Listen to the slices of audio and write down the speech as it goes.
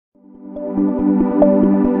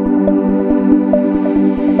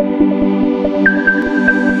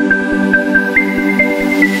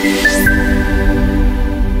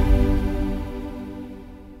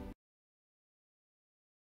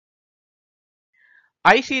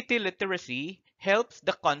ICT literacy helps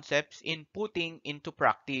the concepts in putting into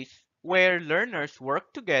practice where learners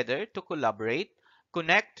work together to collaborate,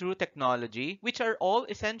 connect through technology, which are all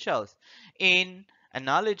essentials in a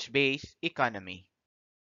knowledge-based economy.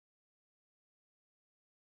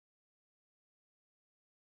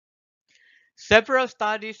 Several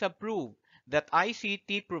studies have proved that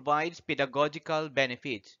ICT provides pedagogical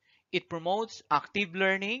benefits. It promotes active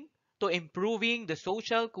learning to improving the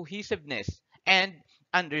social cohesiveness and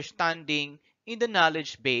understanding in the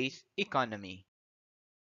knowledge-based economy.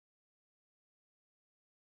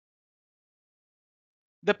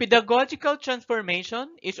 The pedagogical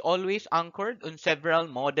transformation is always anchored on several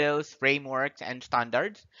models, frameworks, and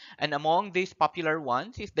standards, and among these popular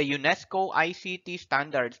ones is the UNESCO ICT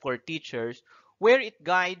Standards for Teachers, where it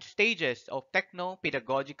guides stages of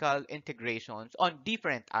techno-pedagogical integrations on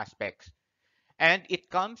different aspects. And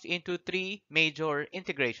it comes into three major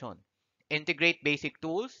integration. Integrate basic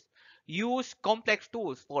tools, use complex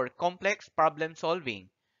tools for complex problem solving,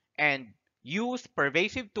 and use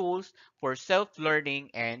pervasive tools for self-learning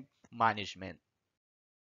and management.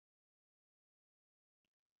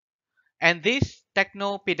 And these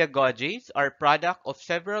techno-pedagogies are product of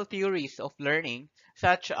several theories of learning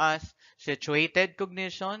such as situated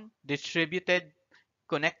cognition, distributed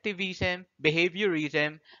connectivism,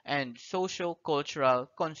 behaviorism, and socio-cultural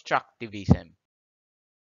constructivism.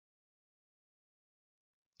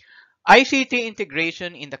 ICT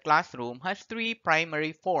integration in the classroom has three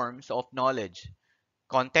primary forms of knowledge: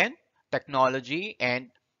 content, technology, and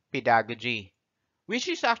pedagogy, which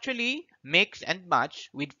is actually mix and match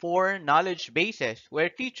with four knowledge bases where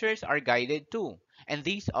teachers are guided to. And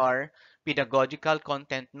these are pedagogical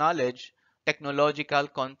content knowledge, technological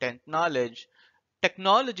content knowledge,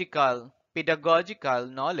 technological pedagogical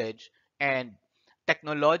knowledge, and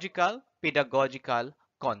technological pedagogical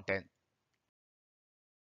content.